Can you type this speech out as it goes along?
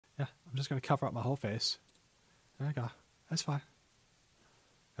I'm just going to cover up my whole face. There you go. That's fine.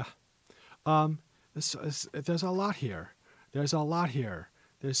 Yeah. There's a lot here. There's a lot here.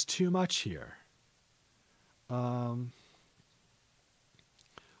 There's too much here. But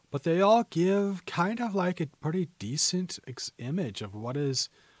they all give kind of like a pretty decent image of what is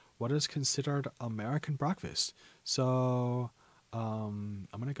considered American breakfast. So I'm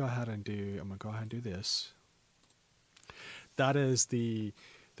gonna go ahead and do this.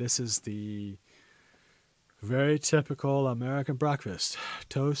 This is the very typical American breakfast: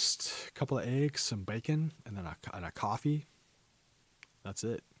 toast, a couple of eggs, some bacon, and then a coffee. That's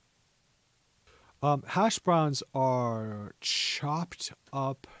it. Hash browns are chopped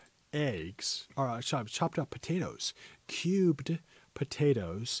up eggs, or chopped up potatoes, cubed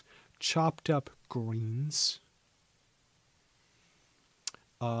potatoes, chopped up greens,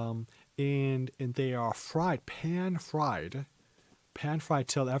 and they are pan fried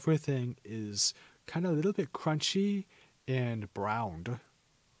till everything is kind of a little bit crunchy and browned.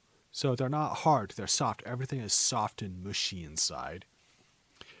 So they're not hard; they're soft. Everything is soft and mushy inside.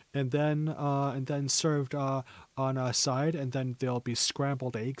 And then served on a side, and then there'll be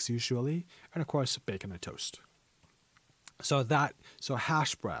scrambled eggs usually, and of course bacon and toast. So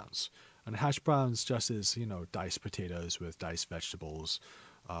hash browns, and hash browns just is diced potatoes with diced vegetables,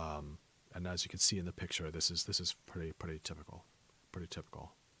 and as you can see in the picture, this is pretty typical,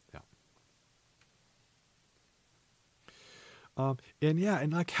 yeah.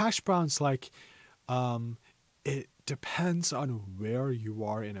 And like hash browns, it depends on where you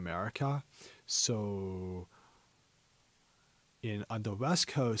are in America. So on the West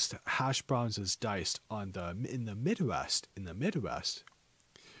Coast, hash browns is diced. In the Midwest, the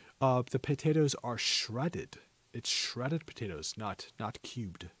potatoes are shredded. It's shredded potatoes, not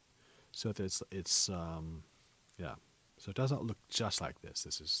cubed. So it's yeah. So it doesn't look just like this.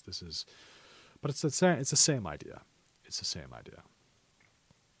 This is, but it's the same. It's the same idea.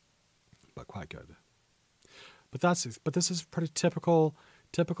 But quite good. But this is pretty typical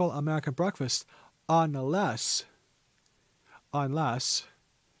American breakfast, unless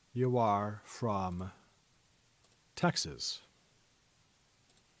you are from Texas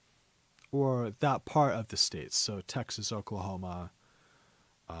or that part of the states. So Texas, Oklahoma,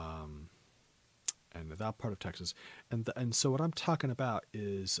 and that part of Texas, and so what I'm talking about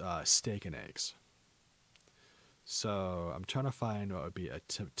is steak and eggs. So I'm trying to find what would be a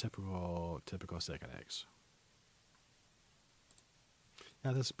typical steak and eggs.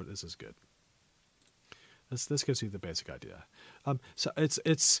 Yeah, this is good. This gives you the basic idea. So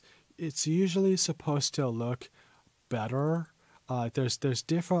it's usually supposed to look better. There's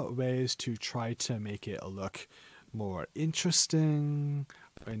different ways to try to make it look more interesting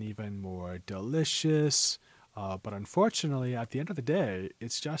and even more delicious. But unfortunately, at the end of the day,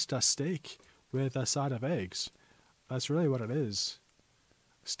 it's just a steak with a side of eggs. That's really what it is.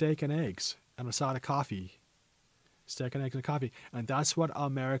 Steak and eggs and a side of coffee. Steak and eggs and coffee. And that's what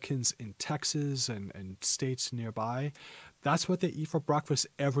Americans in Texas and states nearby, that's what they eat for breakfast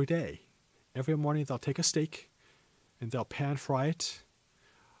every day. Every morning they'll take a steak and they'll pan fry it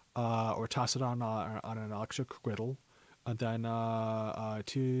or toss it on an electric griddle. And then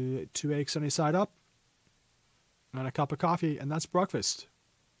two eggs sunny side up and a cup of coffee, and that's breakfast.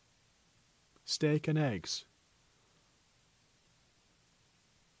 Steak and eggs.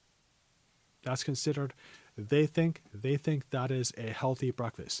 That's considered, they think that is a healthy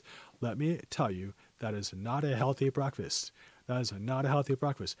breakfast. Let me tell you, that is not a healthy breakfast. That is not a healthy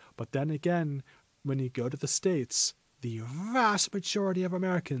breakfast. But then again, when you go to the States, the vast majority of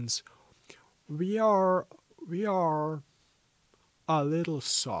Americans, we are a little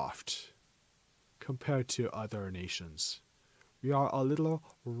soft compared to other nations. We are a little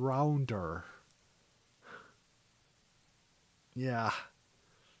rounder. Yeah,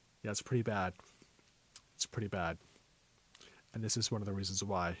 it's pretty bad. It's pretty bad. And this is one of the reasons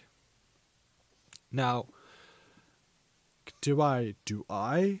why. Now, do I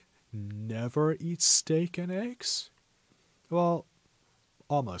never eat steak and eggs? Well,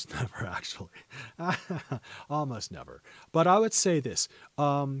 almost never, actually. Almost never. But I would say this.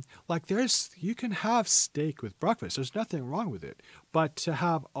 You can have steak with breakfast. There's nothing wrong with it. But to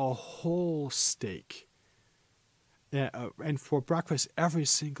have a whole steak and for breakfast every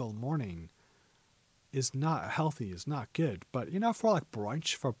single morning is not healthy, is not good. But, for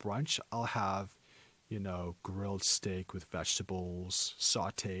brunch, I'll have, grilled steak with vegetables,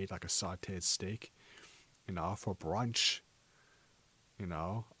 sauteed, like a sauteed steak, for brunch.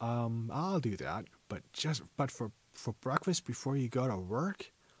 I'll do that. But for breakfast before you go to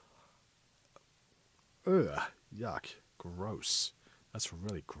work, ugh, yuck, gross. That's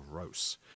really gross.